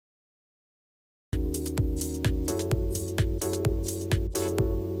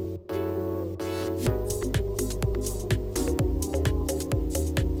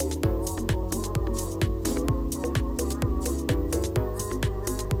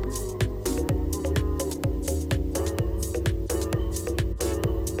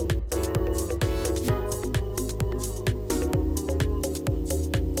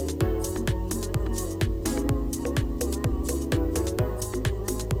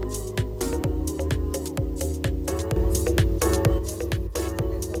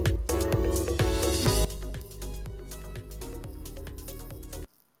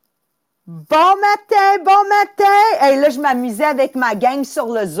matin, bon matin! Hey, là, je m'amusais avec ma gang sur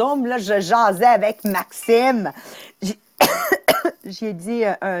le Zoom. Là, je jasais avec Maxime. J'ai dit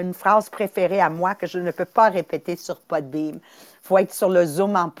une phrase préférée à moi que je ne peux pas répéter sur Podbeam. Il faut être sur le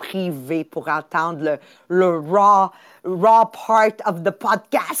Zoom en privé pour entendre le raw part of the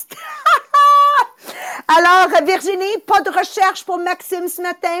podcast. Alors, Virginie, pas de recherche pour Maxime ce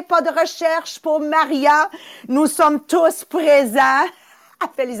matin, pas de recherche pour Maria. Nous sommes tous présents. Elle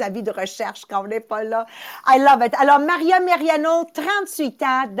fait les avis de recherche quand on n'est pas là. I love it. Alors, Maria Meriano, 38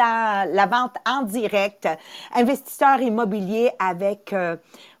 ans dans la vente en direct, investisseur immobilier avec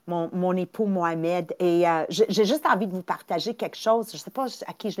mon époux Mohamed. Et j'ai juste envie de vous partager quelque chose. Je ne sais pas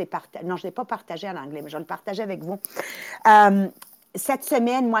à qui je l'ai partagé. Non, je ne l'ai pas partagé en anglais, mais je vais le partager avec vous. Cette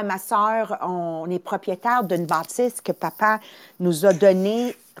semaine, moi et ma sœur, on est propriétaire d'une bâtisse que papa nous a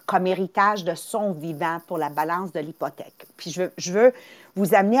donnée comme héritage de son vivant pour la balance de l'hypothèque. Puis je veux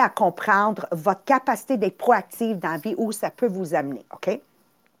vous amener à comprendre votre capacité d'être proactive dans la vie, où ça peut vous amener, OK?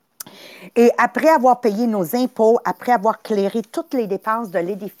 Et après avoir payé nos impôts, après avoir clairé toutes les dépenses de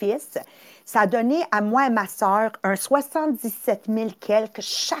l'édifice, ça a donné à moi et ma sœur un 77 000 quelques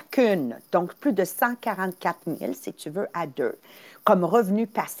chacune, donc plus de 144 000, si tu veux, à deux, comme revenu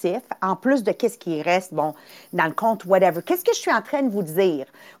passif, en plus de qu'est-ce qui reste, bon, dans le compte, whatever. Qu'est-ce que je suis en train de vous dire?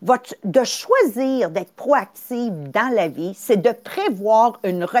 De choisir d'être proactive dans la vie, c'est de prévoir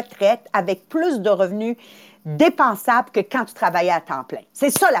une retraite avec plus de revenus dépensables que quand tu travaillais à temps plein. C'est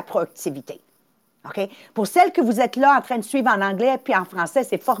ça, la proactivité. OK? Pour celles que vous êtes là en train de suivre en anglais puis en français,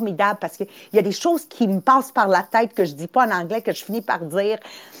 c'est formidable parce qu'il y a des choses qui me passent par la tête que je ne dis pas en anglais, que je finis par dire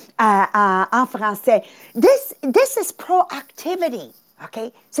en français. This is proactivity.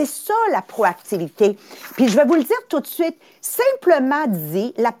 OK? C'est ça, la proactivité. Puis je vais vous le dire tout de suite, simplement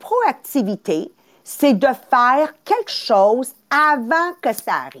dit, la proactivité, c'est de faire quelque chose avant que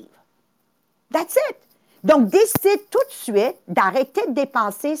ça arrive. That's it. Donc, décide tout de suite d'arrêter de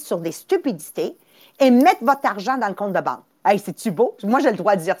dépenser sur des stupidités et mettre votre argent dans le compte de banque. Hey, c'est-tu beau? Moi, j'ai le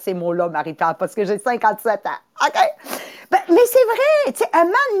droit de dire ces mots-là, Marie-Pierre, parce que j'ai 57 ans. OK? Ben, mais c'est vrai, tu sais, un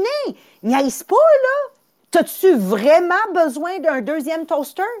moment donné, niaise pas, là. T'as-tu vraiment besoin d'un deuxième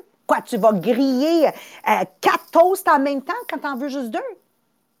toaster? Quoi, tu vas griller 4 toasts en même temps quand t'en veux juste 2?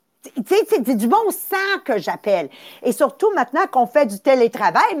 Tu sais, c'est du bon sens que j'appelle. Et surtout, maintenant qu'on fait du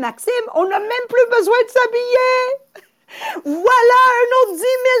télétravail, Maxime, on n'a même plus besoin de s'habiller. Voilà un autre 10 000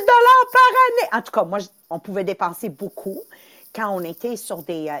 par année. En tout cas, moi, on pouvait dépenser beaucoup quand on était sur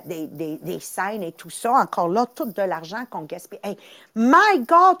des scènes et tout ça. Encore là, tout de l'argent qu'on gaspille. Hey, my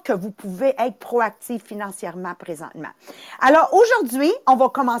God, que vous pouvez être proactif financièrement présentement. Alors, aujourd'hui, on va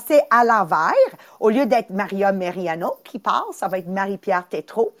commencer à l'envers. Au lieu d'être Maria Meriano qui passe, ça va être Marie-Pierre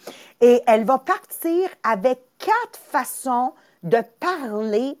Tétrault. Et elle va partir avec 4 façons de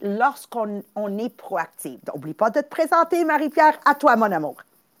parler lorsqu'on est proactif. N'oublie pas de te présenter, Marie-Pierre. À toi, mon amour.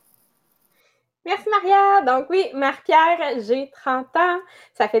 Merci, Maria. Donc oui, Marie-Pierre, j'ai 30 ans.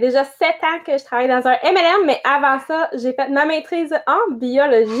 Ça fait déjà 7 ans que je travaille dans un MLM, mais avant ça, j'ai fait ma maîtrise en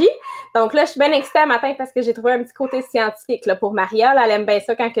biologie. Donc là, je suis bien excitée ce matin parce que j'ai trouvé un petit côté scientifique là, pour Maria. Là, elle aime bien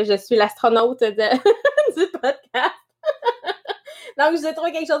ça quand que je suis l'astronaute du podcast. Donc, j'ai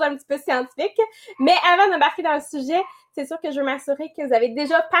trouvé quelque chose d'un petit peu scientifique. Mais avant d'embarquer dans le sujet, c'est sûr que je veux m'assurer que vous avez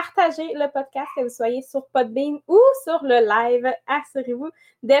déjà partagé le podcast, que vous soyez sur Podbean ou sur le live. Assurez-vous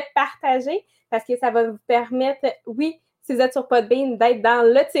de partager parce que ça va vous permettre, oui, si vous êtes sur Podbean, d'être dans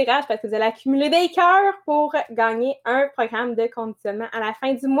le tirage parce que vous allez accumuler des cœurs pour gagner un programme de conditionnement à la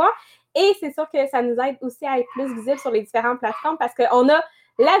fin du mois. Et c'est sûr que ça nous aide aussi à être plus visible sur les différentes plateformes parce qu'on a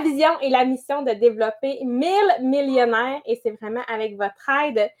la vision et la mission de développer 1000 millionnaires et c'est vraiment avec votre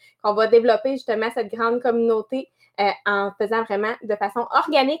aide qu'on va développer justement cette grande communauté en faisant vraiment de façon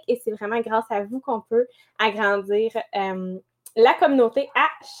organique et c'est vraiment grâce à vous qu'on peut agrandir la communauté à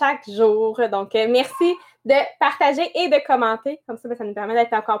chaque jour. Donc, merci de partager et de commenter. Comme ça, ça nous permet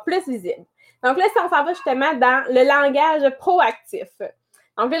d'être encore plus visible. Donc là, si on s'en va justement dans le langage proactif.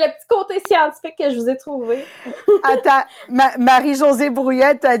 Donc, là, le petit côté scientifique que je vous ai trouvé. Attends, Marie-Josée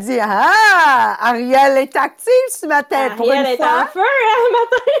Brouillette a dit « Ah, Ariel est active ce matin. » Ariel est en feu ce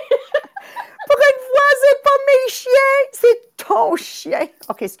matin. Pour une fois, c'est pas mes chiens, c'est ton chien.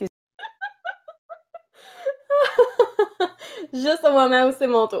 OK, excuse. Juste au moment où c'est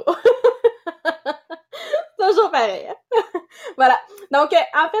mon tour. Toujours pareil. Voilà. Donc,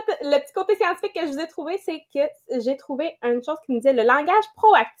 en fait, le petit côté scientifique que je vous ai trouvé, c'est que j'ai trouvé une chose qui me dit le langage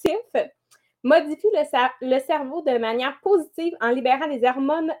proactif modifie le cerveau de manière positive en libérant des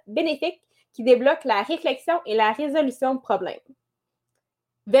hormones bénéfiques qui débloquent la réflexion et la résolution de problèmes.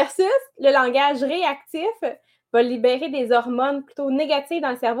 Versus le langage réactif va libérer des hormones plutôt négatives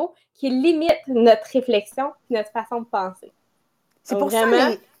dans le cerveau qui limitent notre réflexion et notre façon de penser. C'est Donc, pour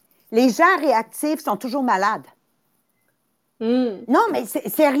vraiment, ça les gens réactifs sont toujours malades. Non, mais c'est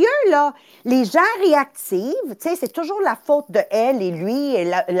sérieux, là. Les gens réactifs, tu sais, c'est toujours la faute de elle et lui, et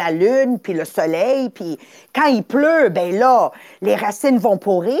la lune, puis le soleil. Puis quand il pleut, ben là, les racines vont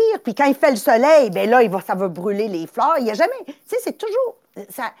pourrir. Puis quand il fait le soleil, ben là, ça va brûler les fleurs. Il n'y a jamais... Tu sais, c'est toujours...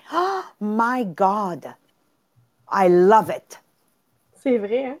 Ça, oh my God! I love it! c'est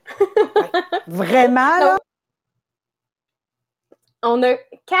vrai, hein? Oui. Vraiment, là? Donc, on a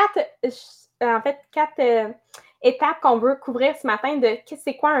quatre étapes qu'on veut couvrir ce matin de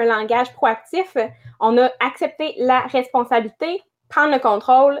c'est quoi un langage proactif. On a accepté la responsabilité, prendre le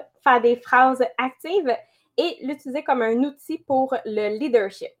contrôle, faire des phrases actives et l'utiliser comme un outil pour le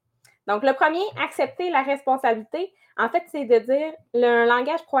leadership. Donc, le premier, accepter la responsabilité, en fait, c'est de dire un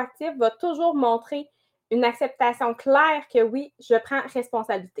langage proactif va toujours montrer une acceptation claire que oui, je prends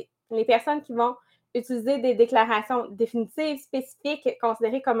responsabilité. Les personnes qui vont utiliser des déclarations définitives, spécifiques,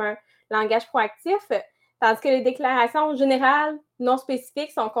 considérées comme un langage proactif, tandis que les déclarations générales, non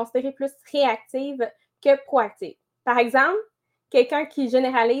spécifiques, sont considérées plus réactives que proactives. Par exemple, quelqu'un qui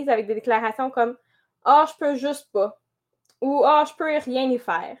généralise avec des déclarations comme « Ah, je peux juste pas » ou « Ah, je peux rien y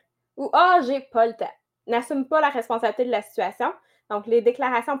faire » ou « Ah, j'ai pas le temps » n'assume pas la responsabilité de la situation. Donc, les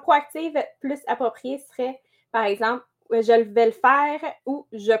déclarations proactives plus appropriées seraient, par exemple, « Je vais le faire » ou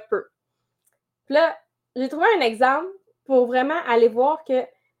 « Je peux ». Puis là, j'ai trouvé un exemple pour vraiment aller voir que,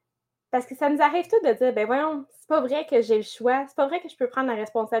 parce que ça nous arrive tout de dire, ben voyons, c'est pas vrai que j'ai le choix, c'est pas vrai que je peux prendre la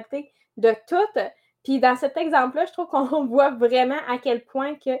responsabilité de tout. Puis dans cet exemple-là, je trouve qu'on voit vraiment à quel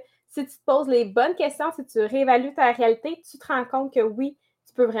point que si tu te poses les bonnes questions, si tu réévalues ta réalité, tu te rends compte que oui,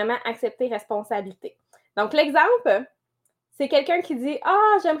 tu peux vraiment accepter responsabilité. Donc l'exemple, c'est quelqu'un qui dit «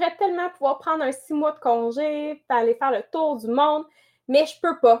 Ah, j'aimerais tellement pouvoir prendre un 6 mois de congé, aller faire le tour du monde, mais je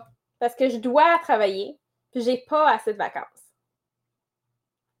peux pas parce que je dois travailler, puis j'ai pas assez de vacances. »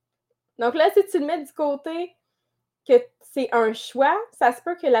 Donc là, si tu le mets du côté que c'est un choix, ça se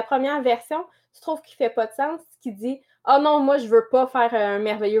peut que la première version, tu trouves qu'il fait pas de sens, qui dit « Ah non, moi, je veux pas faire un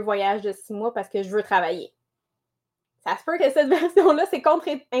merveilleux voyage de 6 mois parce que je veux travailler. » Ça se peut que cette version-là, c'est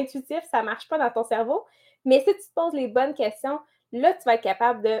contre-intuitif, ça marche pas dans ton cerveau, mais si tu te poses les bonnes questions, là, tu vas être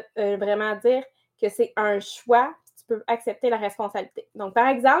capable de vraiment dire que c'est un choix, tu peux accepter la responsabilité. Donc, par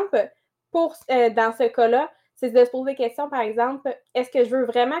exemple, dans ce cas-là, c'est de se poser des questions, par exemple, est-ce que je veux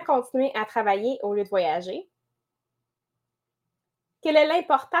vraiment continuer à travailler au lieu de voyager? Quelle est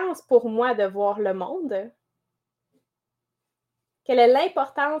l'importance pour moi de voir le monde? Quelle est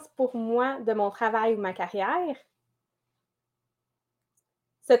l'importance pour moi de mon travail ou ma carrière?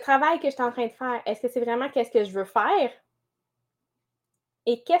 Ce travail que je suis en train de faire, est-ce que c'est vraiment qu'est-ce que je veux faire?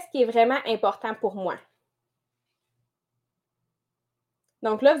 Et qu'est-ce qui est vraiment important pour moi?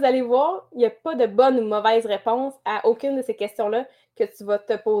 Donc là, vous allez voir, il n'y a pas de bonne ou mauvaise réponse à aucune de ces questions-là que tu vas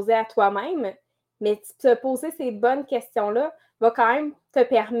te poser à toi-même, mais te poser ces bonnes questions-là va quand même te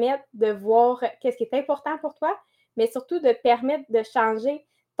permettre de voir qu'est-ce qui est important pour toi, mais surtout de permettre de changer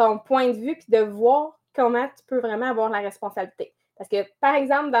ton point de vue puis de voir comment tu peux vraiment avoir la responsabilité. Parce que, par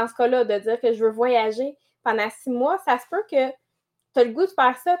exemple, dans ce cas-là, de dire que je veux voyager pendant 6 mois, ça se peut que tu as le goût de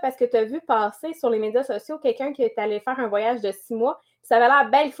faire ça parce que tu as vu passer sur les médias sociaux quelqu'un qui est allé faire un voyage de 6 mois, puis ça avait l'air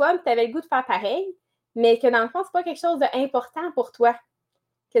belle fun, tu avais le goût de faire pareil, mais que dans le fond, c'est pas quelque chose d'important pour toi.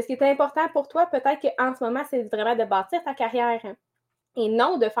 Qu'est-ce qui est important pour toi, peut-être qu'en ce moment, c'est vraiment de bâtir ta carrière et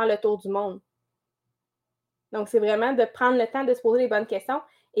non de faire le tour du monde. Donc, c'est vraiment de prendre le temps de se poser les bonnes questions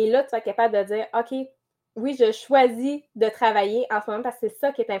et là, tu vas être capable de dire, OK, oui, je choisis de travailler en ce moment parce que c'est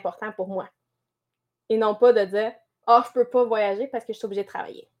ça qui est important pour moi. Et non pas de dire, ah, je peux pas voyager parce que je suis obligée de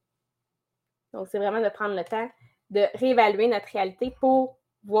travailler. Donc, c'est vraiment de prendre le temps de réévaluer notre réalité pour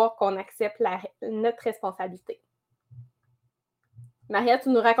voir qu'on accepte notre responsabilité. Maria, tu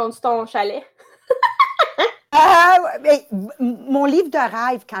nous racontes ton chalet? Mon livre de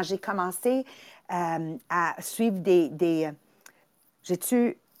rêve, quand j'ai commencé à suivre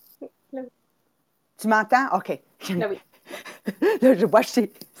j'ai-tu... Là, Tu m'entends? OK. là oui. Là, je vois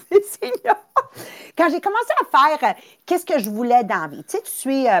c'est quand j'ai commencé à faire qu'est-ce que je voulais dans la vie, tu sais, tu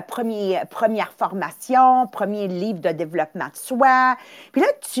suis première formation, premier livre de développement de soi, puis là,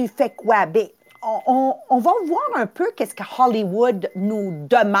 tu fais quoi? Bien, on va voir un peu qu'est-ce que Hollywood nous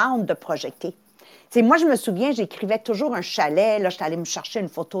demande de projeter. Tu sais, moi, je me souviens, j'écrivais toujours un chalet. Là, j'étais allée me chercher une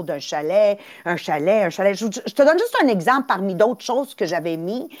photo d'un chalet, un chalet, un chalet. Je te donne juste un exemple parmi d'autres choses que j'avais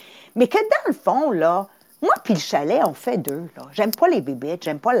mis. Mais que dans le fond, là, moi puis le chalet, on fait deux. Là. J'aime pas les bébites,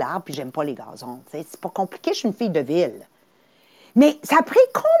 j'aime pas l'arbre, puis j'aime pas les gazons. C'est pas compliqué, je suis une fille de ville. Mais ça a pris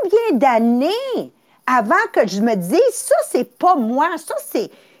combien d'années avant que je me dise, ça, c'est pas moi, ça,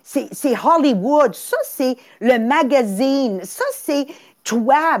 c'est Hollywood, ça, c'est le magazine, ça, c'est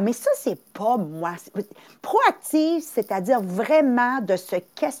toi, mais ça, c'est pas moi. Proactif, c'est-à-dire vraiment de se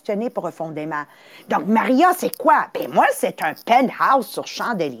questionner profondément. Donc, Maria, c'est quoi? Ben moi, c'est un penthouse sur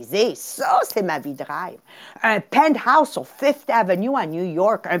Champs-Élysées. Ça, c'est ma vie de rêve. Un penthouse sur Fifth Avenue à New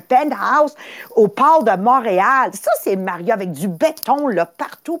York. Un penthouse au port de Montréal. Ça, c'est Maria avec du béton, là,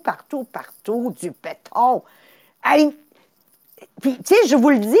 partout, partout, partout, du béton. Hey, puis, tu sais, je vous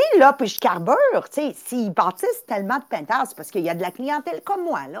le dis, là, puis je carbure, tu sais, s'ils bâtissent tellement de penthouses, c'est parce qu'il y a de la clientèle comme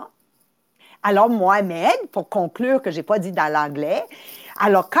moi, là. Alors, Mohamed, pour conclure que je n'ai pas dit dans l'anglais,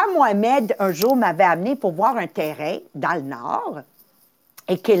 alors quand Mohamed, un jour, m'avait amené pour voir un terrain dans le Nord,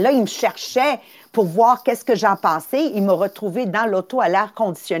 et que là, il me cherchait pour voir qu'est-ce que j'en pensais, il m'a retrouvé dans l'auto à l'air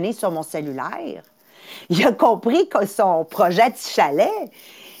conditionné sur mon cellulaire. Il a compris que son projet de chalet,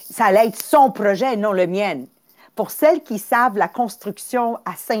 ça allait être son projet et non le mien. Pour celles qui savent la construction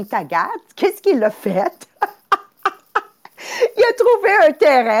à Sainte-Agathe, qu'est-ce qu'il a fait? Il a trouvé un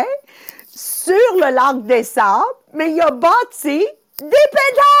terrain sur le lac des Sables, mais il a bâti des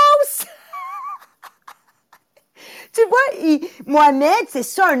penthouses! Tu vois, Mohamed, c'est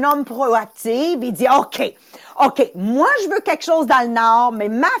ça, un homme proactif. Il dit, OK, moi, je veux quelque chose dans le Nord, mais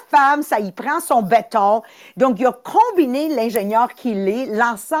ma femme, ça y prend son béton. Donc, il a combiné l'ingénieur qu'il est,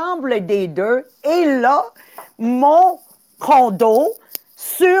 l'ensemble des deux. Et là, mon condo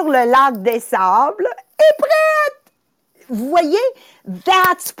sur le lac des Sables est prêt. Vous voyez,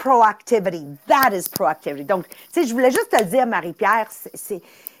 that's proactivity. That is proactivity. Donc, tu sais, je voulais juste te le dire, Marie-Pierre,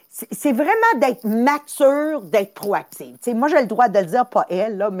 c'est vraiment d'être mature, d'être proactive. Tu sais, moi, j'ai le droit de le dire, pas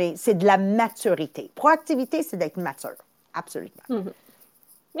elle, là, mais c'est de la maturité. Proactivité, c'est d'être mature. Absolument. Mm-hmm.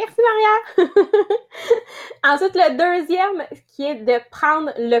 Merci, Maria! Ensuite, le deuxième, qui est de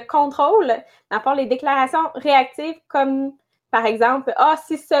prendre le contrôle, dans les déclarations réactives, comme par exemple,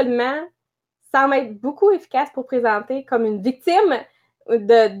 si seulement, semble être beaucoup efficace pour présenter comme une victime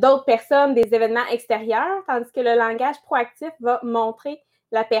d'autres personnes, des événements extérieurs, tandis que le langage proactif va montrer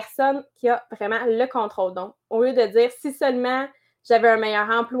la personne qui a vraiment le contrôle. Donc, au lieu de dire si seulement j'avais un meilleur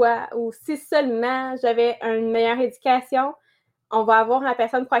emploi ou si seulement j'avais une meilleure éducation, on va avoir la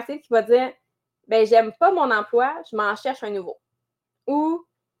personne proactive qui va dire ben j'aime pas mon emploi, je m'en cherche un nouveau. Ou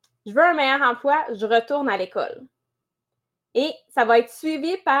je veux un meilleur emploi, je retourne à l'école. Et ça va être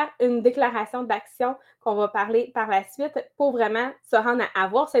suivi par une déclaration d'action qu'on va parler par la suite pour vraiment se rendre à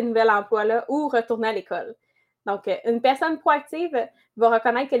avoir ce nouvel emploi-là ou retourner à l'école. Donc, une personne proactive va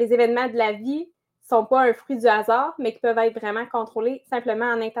reconnaître que les événements de la vie ne sont pas un fruit du hasard, mais qui peuvent être vraiment contrôlés simplement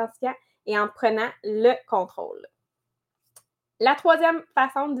en intensifiant et en prenant le contrôle. La troisième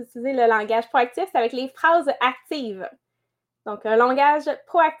façon d'utiliser le langage proactif, c'est avec les phrases actives. Donc, un langage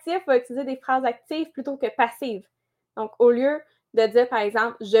proactif va utiliser des phrases actives plutôt que passives. Donc, au lieu de dire, par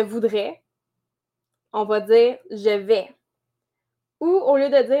exemple, « je voudrais », on va dire « je vais ». Ou au lieu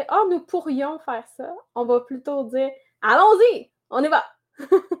de dire « oh, nous pourrions faire ça », on va plutôt dire « allons-y, on y va ».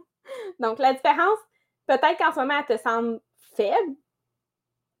 Donc, la différence, peut-être qu'en ce moment, elle te semble faible.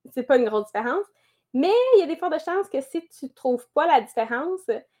 C'est pas une grosse différence. Mais il y a des fortes chances que si tu ne trouves pas la différence,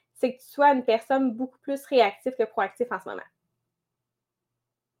 c'est que tu sois une personne beaucoup plus réactive que proactive en ce moment.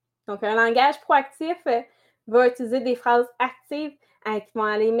 Donc, un langage proactif va utiliser des phrases actives qui vont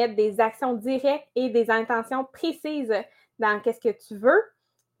aller mettre des actions directes et des intentions précises dans qu'est-ce que tu veux,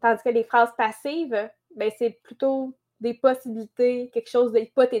 tandis que les phrases passives, ben, c'est plutôt des possibilités, quelque chose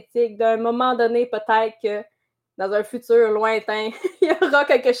d'hypothétique, d'un moment donné, peut-être que dans un futur lointain, il y aura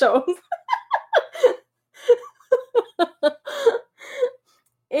quelque chose.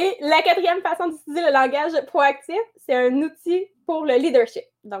 Et la quatrième façon d'utiliser le langage proactif, c'est un outil pour le leadership.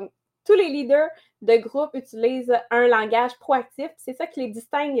 Donc, tous les leaders de groupe utilisent un langage proactif. C'est ça qui les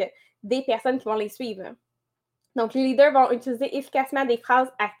distingue des personnes qui vont les suivre. Donc, les leaders vont utiliser efficacement des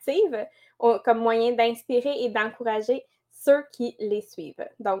phrases actives comme moyen d'inspirer et d'encourager ceux qui les suivent.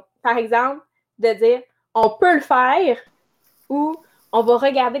 Donc, par exemple, de dire « on peut le faire » ou « on va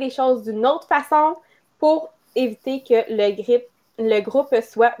regarder les choses d'une autre façon pour éviter que le groupe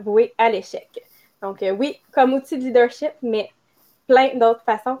soit voué à l'échec. » Donc, oui, comme outil de leadership, mais plein d'autres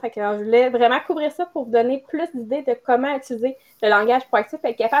façons. Fait que, je voulais vraiment couvrir ça pour vous donner plus d'idées de comment utiliser le langage proactif et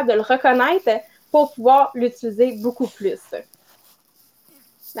être capable de le reconnaître pour pouvoir l'utiliser beaucoup plus.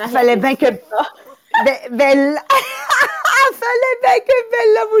 Il fallait bien que... Belle... Il fallait bien que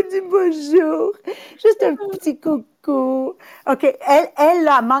Bella vous dise bonjour. Juste un petit coucou. OK. Elle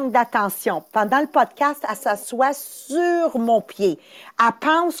manque d'attention. Pendant le podcast, elle s'assoit sur mon pied. Elle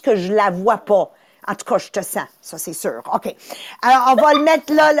pense que je la vois pas. En tout cas, je te sens, ça c'est sûr. OK. Alors, on va le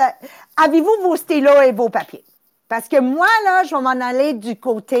mettre là. Avez-vous vos stylos et vos papiers? Parce que moi, là, je vais m'en aller du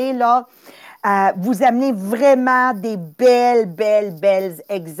côté, là, vous amener vraiment des belles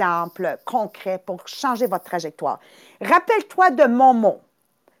exemples concrets pour changer votre trajectoire. Rappelle-toi de mon mot,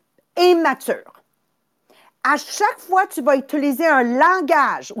 immature. À chaque fois que tu vas utiliser un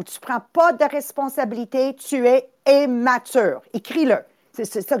langage où tu ne prends pas de responsabilité, tu es immature. Écris-le. C'est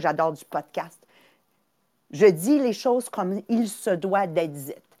ça que j'adore du podcast. Je dis les choses comme il se doit d'être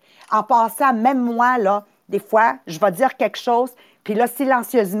dites. En passant, même moi, là, des fois, je vais dire quelque chose, puis là,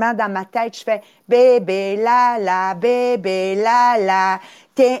 silencieusement, dans ma tête, je fais « bébé, la,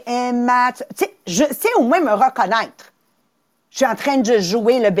 t'es immature. » Tu sais, je sais au moins me reconnaître. Je suis en train de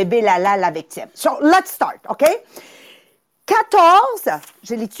jouer le bébé la victime. So, let's start, OK? 14,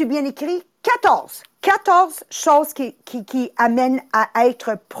 je l'ai-tu bien écrit? 14. 14 choses qui amènent à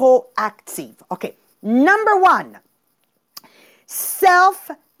être proactive. OK. Number 1,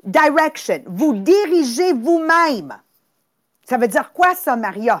 self-direction. Vous dirigez vous-même. Ça veut dire quoi, ça,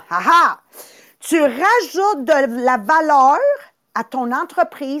 Maria? Haha! Tu rajoutes de la valeur à ton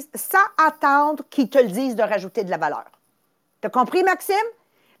entreprise sans attendre qu'ils te le disent de rajouter de la valeur. T'as compris, Maxime?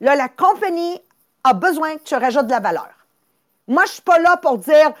 Là, la compagnie a besoin que tu rajoutes de la valeur. Moi, je ne suis pas là pour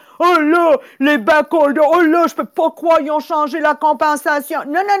dire « Oh là, les backorders, oh là, je ne peux pas croire, ils ont changé la compensation. »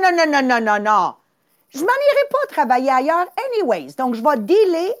 Non. Je m'en irai pas travailler ailleurs anyways. Donc, je vais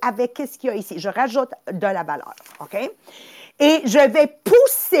dealer avec ce qu'il y a ici. Je rajoute de la valeur, OK? Et je vais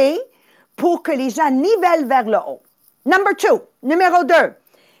pousser pour que les gens nivellent vers le haut. Numéro 2.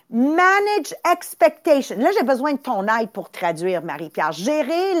 Manage expectation. Là, j'ai besoin de ton aide pour traduire, Marie-Pierre.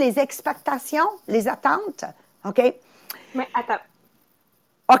 Gérer les expectations, les attentes. OK? Mais attends.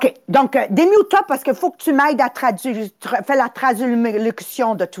 OK. Donc, démute-toi parce qu'il faut que tu m'aides à traduire. Fais la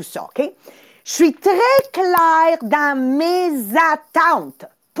traduction de tout ça. OK? Je suis très claire dans mes attentes.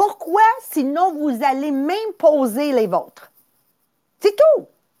 Pourquoi? Sinon, vous allez m'imposer les vôtres. C'est tout.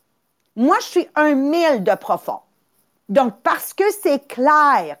 Moi, je suis 1 000 de profond. Donc, parce que c'est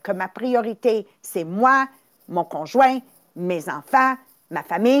clair que ma priorité, c'est moi, mon conjoint, mes enfants, ma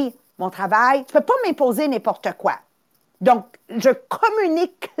famille, mon travail, tu ne peux pas m'imposer n'importe quoi. Donc, je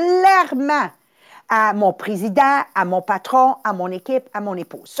communique clairement à mon président, à mon patron, à mon équipe, à mon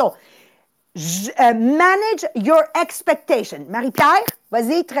épouse. So, manage your expectation. Marie-Pierre,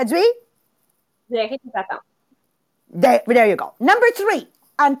 vas-y, traduis. Gérer tes attentes. There you go. Number 3,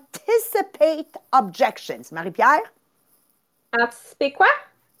 anticipate objections. Marie-Pierre? Anticiper quoi?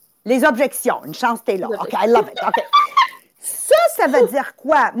 Les objections. Une chance, t'es là. OK, I love it. OK. Ça veut dire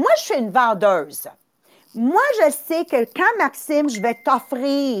quoi? Moi, je suis une vendeuse. Moi, je sais que quand, Maxime, je vais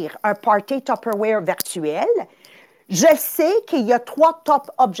t'offrir un party Tupperware virtuel, je sais qu'il y a 3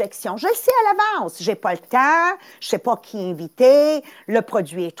 top objections. Je le sais à l'avance. Je n'ai pas le temps, je ne sais pas qui inviter, le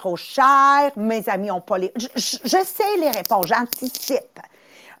produit est trop cher, mes amis n'ont pas les... Je sais les réponses, j'anticipe.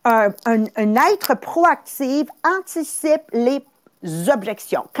 Un être proactif anticipe les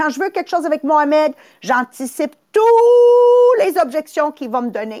objections. Quand je veux quelque chose avec Mohamed, j'anticipe toutes les objections qu'il va me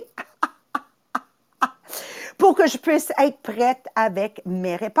donner pour que je puisse être prête avec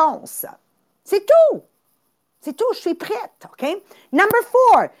mes réponses. C'est tout. C'est tout, je suis prête, OK? Number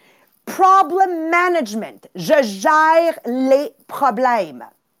 4, problem management. Je gère les problèmes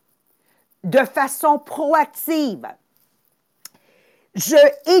de façon proactive. Je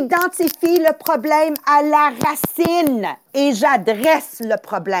identifie le problème à la racine et j'adresse le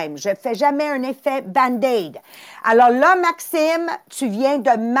problème. Je ne fais jamais un effet Band-Aid. Alors là, Maxime, tu viens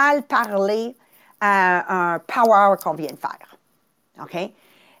de mal parler à un power hour qu'on vient de faire. OK?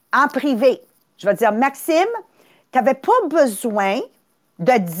 En privé, je vais dire, Maxime, tu n'avais pas besoin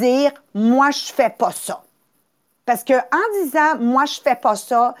de dire « moi, je ne fais pas ça ». Parce qu'en disant « moi, je ne fais pas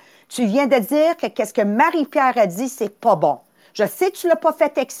ça », tu viens de dire que qu'est-ce que Marie-Pierre a dit, c'est pas bon. Je sais que tu ne l'as pas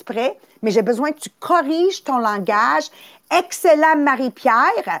fait exprès, mais j'ai besoin que tu corriges ton langage. Excellent,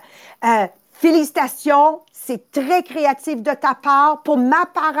 Marie-Pierre. Félicitations, c'est très créatif de ta part. Pour ma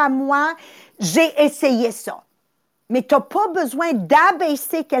part à moi, j'ai essayé ça. Mais tu n'as pas besoin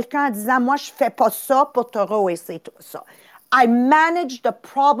d'abaisser quelqu'un en disant « moi, je ne fais pas ça pour te rehausser tout ça ». I manage the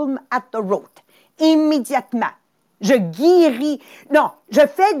problem at the root. Immédiatement. Je guéris. Non, je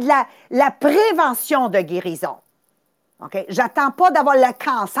fais de la prévention de guérison. OK? J'attends pas d'avoir le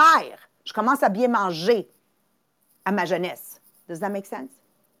cancer. Je commence à bien manger à ma jeunesse. Does that make sense?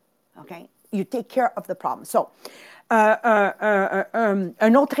 OK? You take care of the problem. So,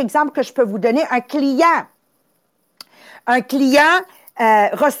 un autre exemple que je peux vous donner, un client. Un client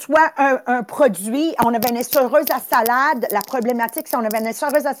reçoit un produit. On avait une essoreuse à salade. La problématique, c'est qu'on avait une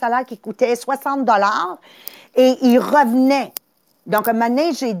essoreuse à salade qui coûtait 60 et il revenait. Donc, un moment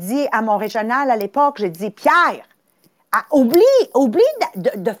donné, j'ai dit à mon régional à l'époque, j'ai dit, Pierre, oublie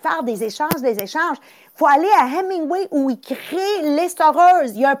de faire des échanges. Il faut aller à Hemingway où il crée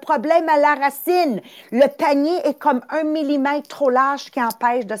l'essoreuse. Il y a un problème à la racine. Le panier est comme 1 millimètre trop large qui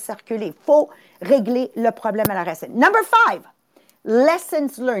empêche de circuler. Il faut régler le problème à la racine. Number 5,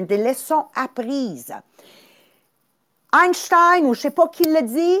 lessons learned, des leçons apprises. Einstein, ou je ne sais pas qui le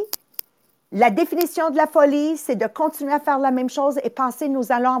dit, la définition de la folie, c'est de continuer à faire la même chose et penser que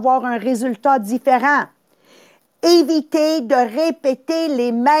nous allons avoir un résultat différent. Évitez de répéter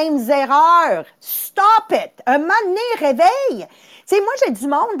les mêmes erreurs. Stop it! Un moment donné, réveille. Tu sais, moi, j'ai du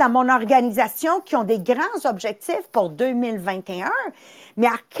monde dans mon organisation qui ont des grands objectifs pour 2021, mais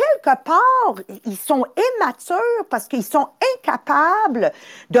à quelque part, ils sont immatures parce qu'ils sont incapables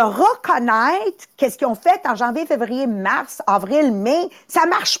de reconnaître qu'est-ce qu'ils ont fait en janvier, février, mars, avril, mai. Ça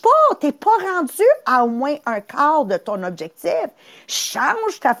marche pas. Tu n'es pas rendu à au moins un quart de ton objectif.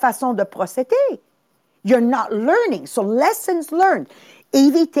 Change ta façon de procéder. You're not learning. So, lessons learned.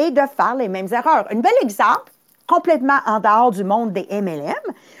 Évitez de faire les mêmes erreurs. Un bel exemple, complètement en dehors du monde des MLM,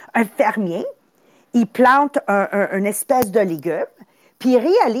 un fermier, il plante une espèce de légume, puis il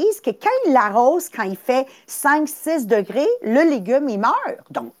réalise que quand il l'arrose, quand il fait 5-6 degrés, le légume, il meurt.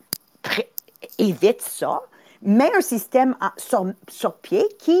 Donc, évite ça. Mets un système sur pied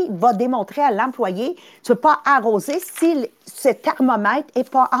qui va démontrer à l'employé, tu ne peux pas arroser si ce thermomètre n'est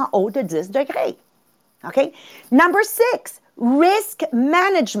pas en haut de 10 degrés. OK? Number 6, risk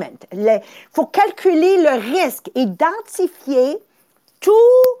management. Il faut calculer le risque, identifier tous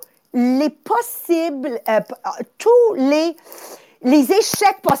les possibles, tous les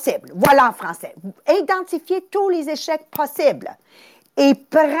échecs possibles. Voilà en français. Identifier tous les échecs possibles et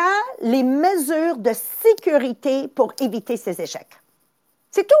prends les mesures de sécurité pour éviter ces échecs.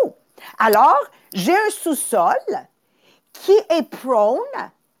 C'est tout. Alors, j'ai un sous-sol qui est prone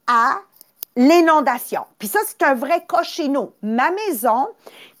à l'inondation. Puis ça, c'est un vrai cas chez nous. Ma maison,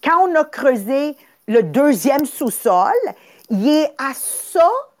 quand on a creusé le deuxième sous-sol, il est à ça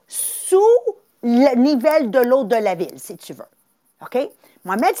sous le niveau de l'eau de la ville, si tu veux. OK?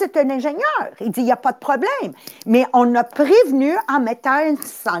 Mohamed, c'est un ingénieur. Il dit, il n'y a pas de problème. Mais on a prévenu en mettant une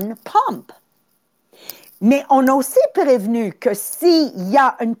sun pump. Mais on a aussi prévenu que s'il y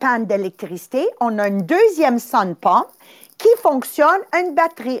a une panne d'électricité, on a une deuxième sun pump qui fonctionne une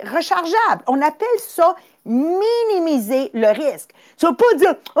batterie rechargeable. On appelle ça minimiser le risque. Tu ne vas pas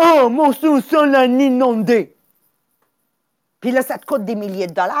dire « Oh, mon sous-sol a inondé ». Puis là, ça te coûte des milliers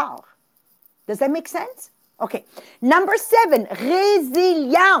de dollars. Does that make sense? OK. Number 7,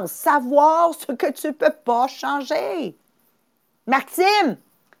 résilience. Savoir ce que tu ne peux pas changer. Maxime,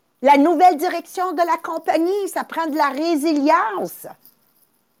 la nouvelle direction de la compagnie, ça prend de la résilience.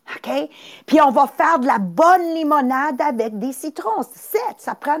 OK? Puis on va faire de la bonne limonade avec des citrons. 7,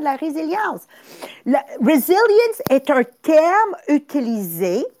 ça prend de la résilience. La resilience est un terme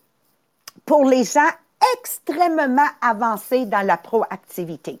utilisé pour les gens extrêmement avancés dans la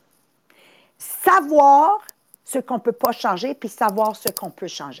proactivité. Savoir ce qu'on ne peut pas changer, puis savoir ce qu'on peut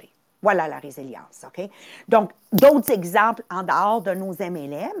changer. Voilà la résilience, OK? Donc, d'autres exemples en dehors de nos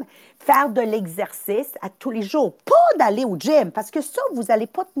MLM, faire de l'exercice à tous les jours. Pas d'aller au gym, parce que ça, vous n'allez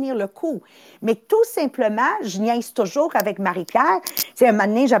pas tenir le coup. Mais tout simplement, je niaise toujours avec Marie-Pierre. Tu sais, un moment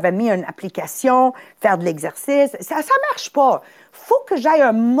donné, j'avais mis une application, faire de l'exercice. Ça ne marche pas. Il faut que j'aille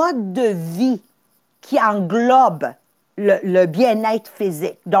un mode de vie qui englobe le bien-être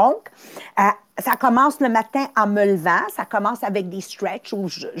physique. Donc, ça commence le matin en me levant. Ça commence avec des stretches où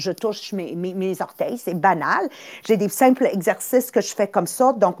je touche mes orteils. C'est banal. J'ai des simples exercices que je fais comme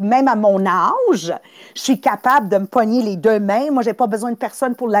ça. Donc, même à mon âge, je suis capable de me pogner les deux mains. Moi, je n'ai pas besoin de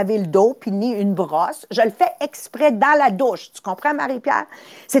personne pour laver le dos puis ni une brosse. Je le fais exprès dans la douche. Tu comprends, Marie-Pierre?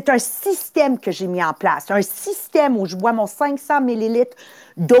 C'est un système que j'ai mis en place. Un système où je bois mon 500 millilitres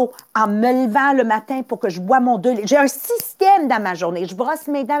d'eau en me levant le matin pour que je bois mon 2 litres. J'ai un système dans ma journée. Je brosse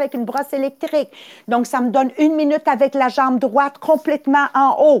mes dents avec une brosse électrique. Donc, ça me donne 1 minute avec la jambe droite complètement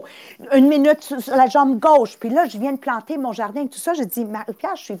en haut, 1 minute sur la jambe gauche. Puis là, je viens de planter mon jardin et tout ça. Je dis,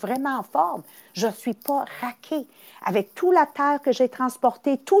 Marie-Pierre, je suis vraiment en forme. Je ne suis pas raquée. Avec toute la terre que j'ai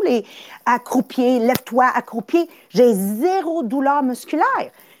transportée, tous les accroupiers, lève-toi, accroupier, j'ai 0 douleur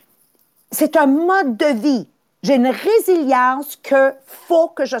musculaire. C'est un mode de vie. J'ai une résilience que faut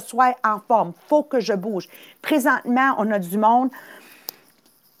que je sois en forme, faut que je bouge. Présentement, on a du monde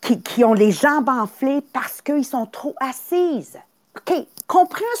qui ont les jambes enflées parce qu'ils sont trop assises. OK,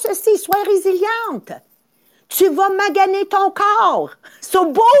 comprends ceci, sois résiliente. Tu vas maganer ton corps.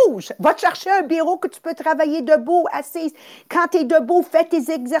 So, bouge. Va te chercher un bureau que tu peux travailler debout, assise. Quand tu es debout, fais tes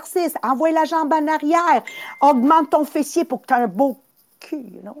exercices. Envoie la jambe en arrière. Augmente ton fessier pour que tu aies un beau cul,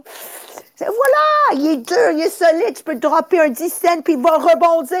 you know? Voilà, il est dur, il est solide. Tu peux dropper un 10 cents puis il va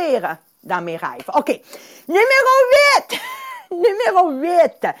rebondir dans mes rêves. OK. Numéro 8. Numéro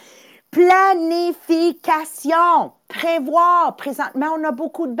 8. Planification. Prévoir. Présentement, on a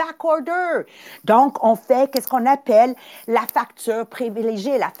beaucoup de back-order. Donc, on fait qu'est-ce qu'on appelle la facture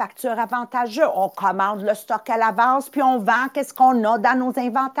privilégiée, la facture avantageuse. On commande le stock à l'avance, puis on vend qu'est-ce qu'on a dans nos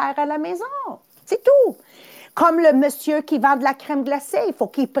inventaires à la maison. C'est tout. Comme le monsieur qui vend de la crème glacée. Il faut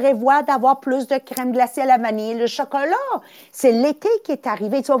qu'il prévoie d'avoir plus de crème glacée à la vanille et le chocolat. C'est l'été qui est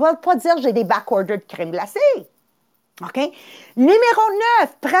arrivé. Tu ne vas pas dire j'ai des back-orders de crème glacée. OK? Numéro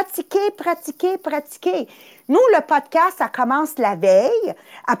 9, pratiquer, pratiquer, pratiquer. Nous, le podcast, ça commence la veille.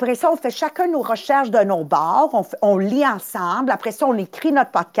 Après ça, on fait chacun nos recherches de nos bords. On lit ensemble. Après ça, on écrit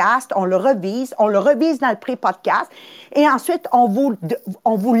notre podcast. On le revise. On le revise dans le pré-podcast. Et ensuite, on vous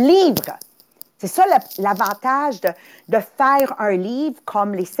livre. C'est ça l'avantage de faire un livre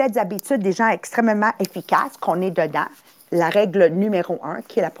comme les 7 habitudes des gens extrêmement efficaces qu'on est dedans. La règle numéro 1,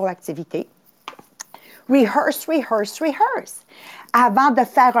 qui est la proactivité. Rehearse, rehearse, rehearse. Avant de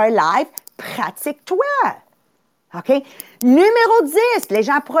faire un live, pratique-toi. OK? Numéro 10, les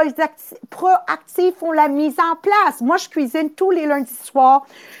gens proactifs font la mise en place. Moi, je cuisine tous les lundis soirs.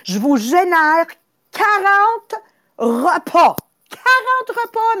 Je vous génère 40 repas. 40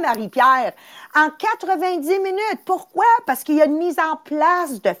 repas, Marie-Pierre, en 90 minutes. Pourquoi? Parce qu'il y a une mise en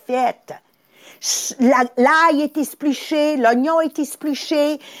place de fait. L'ail est espluché, l'oignon est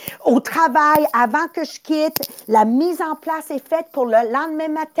espluché. Au travail, avant que je quitte, la mise en place est faite pour le lendemain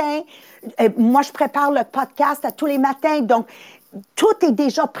matin. Moi, je prépare le podcast à tous les matins, donc tout est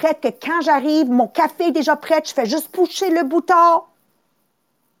déjà prêt que quand j'arrive, mon café est déjà prêt, je fais juste pousser le bouton.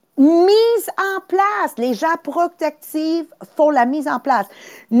 Mise en place. Les gens proactifs font la mise en place.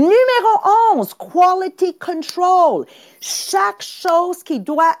 Numéro 11, quality control. Chaque chose qui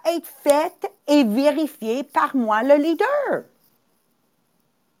doit être faite est vérifiée par moi, le leader.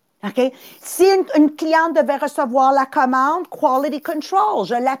 OK? Si une cliente devait recevoir la commande, quality control,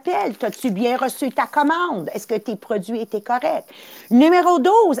 je l'appelle. T'as-tu bien reçu ta commande? Est-ce que tes produits étaient corrects? Numéro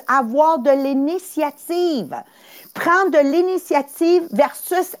 12, avoir de l'initiative. Prendre de l'initiative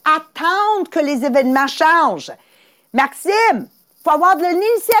versus attendre que les événements changent. Maxime, il faut avoir de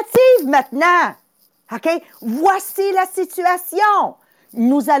l'initiative maintenant. OK? Voici la situation.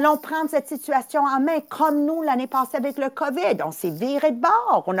 Nous allons prendre cette situation en main, comme nous l'année passée avec le COVID. On s'est viré de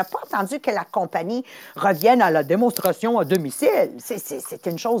bord. On n'a pas attendu que la compagnie revienne à la démonstration à domicile. C'est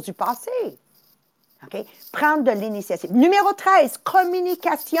une chose du passé. OK? Prendre de l'initiative. Numéro 13,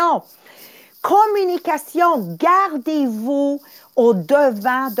 communication. Communication, gardez-vous au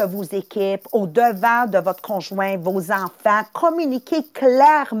devant de vos équipes, au devant de votre conjoint, vos enfants. Communiquez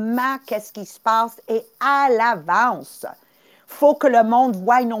clairement qu'est-ce qui se passe et à l'avance. Il faut que le monde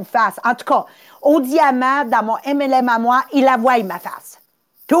voie nos faces. En tout cas, au Diamant, dans mon MLM à moi, il la voit ma face.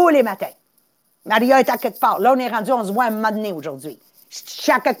 Tous les matins. Maria est à quelque part. Là, on est rendu, on se voit un moment donné aujourd'hui. Je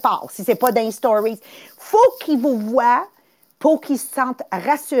suis à quelque part, si ce n'est pas dans les stories. Il faut qu'ils vous voient pour qu'ils se sentent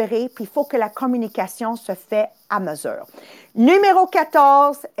rassurés, puis il faut que la communication se fait à mesure. Numéro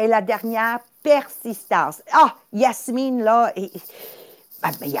 14 est la dernière, persistance. Ah, Yasmine, là,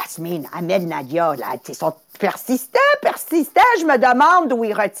 Yasmine, Ahmed, Nadia, là, ils sont persistants. Je me demande d'où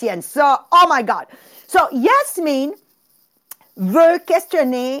ils retiennent ça. Oh my God! So, Yasmine veut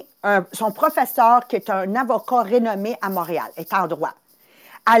questionner son professeur, qui est un avocat renommé à Montréal, est en droit.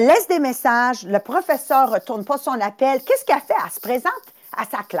 Elle laisse des messages, le professeur ne retourne pas son appel. Qu'est-ce qu'elle fait? Elle se présente à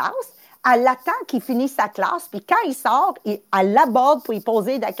sa classe, elle attend qu'il finisse sa classe, puis quand il sort, elle l'aborde pour lui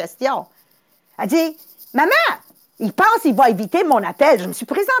poser la question. Elle dit, « Maman, il pense qu'il va éviter mon appel. Je me suis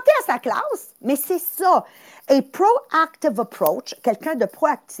présentée à sa classe. » Mais c'est ça. A proactive approach, quelqu'un de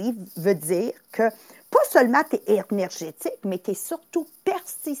proactif, veut dire que pas seulement tu es énergétique, mais tu es surtout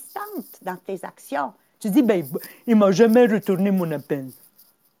persistante dans tes actions. Tu dis, « Ben, il ne m'a jamais retourné mon appel. »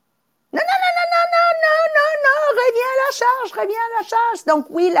 Non, reviens à la charge. Donc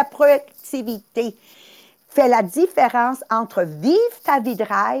oui, la proactivité fait la différence entre vivre ta vie de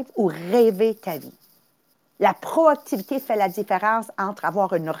rêve ou rêver ta vie. La proactivité fait la différence entre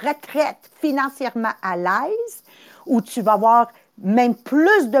avoir une retraite financièrement à l'aise, où tu vas avoir même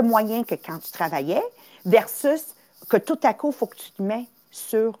plus de moyens que quand tu travaillais, versus que tout à coup, il faut que tu te mets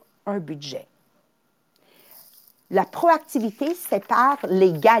sur un budget. La proactivité sépare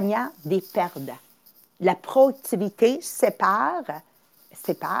les gagnants des perdants. La proactivité sépare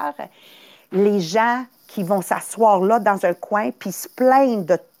les gens qui vont s'asseoir là dans un coin puis se plaindre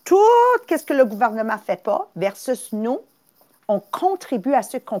de tout ce que le gouvernement ne fait pas versus nous, on contribue à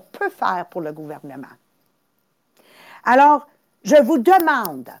ce qu'on peut faire pour le gouvernement. Alors, je vous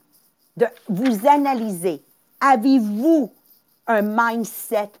demande de vous analyser. Avez-vous un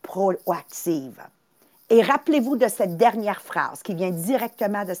mindset proactif? Et rappelez-vous de cette dernière phrase qui vient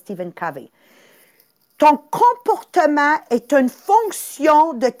directement de Stephen Covey. Ton comportement est une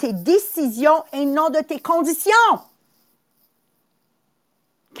fonction de tes décisions et non de tes conditions.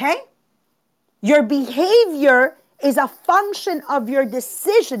 OK? Your behavior is a function of your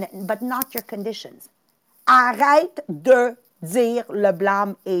decision, but not your conditions. Arrête de dire le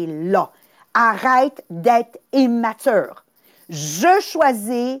blâme est là. Arrête d'être immature. Je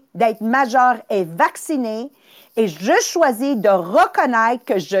choisis d'être majeur et vacciné et je choisis de reconnaître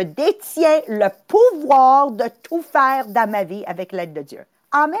que je détiens le pouvoir de tout faire dans ma vie avec l'aide de Dieu.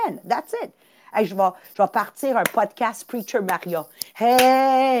 Amen. That's it. Hey, je vais partir un podcast Preacher Maria.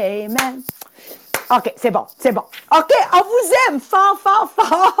 Hey, man. OK, c'est bon, c'est bon. OK, on vous aime fort, fort,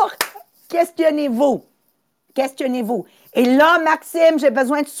 fort. Questionnez-vous. Questionnez-vous. Et là, Maxime, j'ai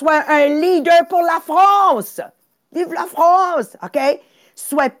besoin que tu sois un leader pour la France. Vive la France, OK?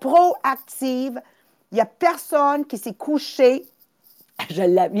 Sois proactive. Il n'y a personne qui s'est couché.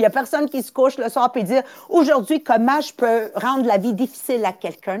 Il n'y a personne qui se couche le soir et dire « Aujourd'hui, comment je peux rendre la vie difficile à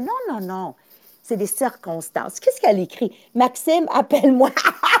quelqu'un? » Non, non, non. C'est des circonstances. Qu'est-ce qu'elle écrit? « Maxime, appelle-moi. »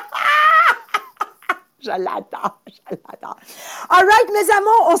 Je l'adore, je l'adore. All right, mes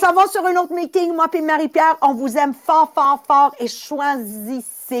amours, on s'en va sur un autre meeting. Moi et Marie-Pierre, on vous aime fort, fort, fort et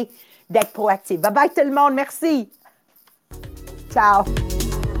choisissez d'être proactif. Bye-bye tout le monde, merci. Ciao.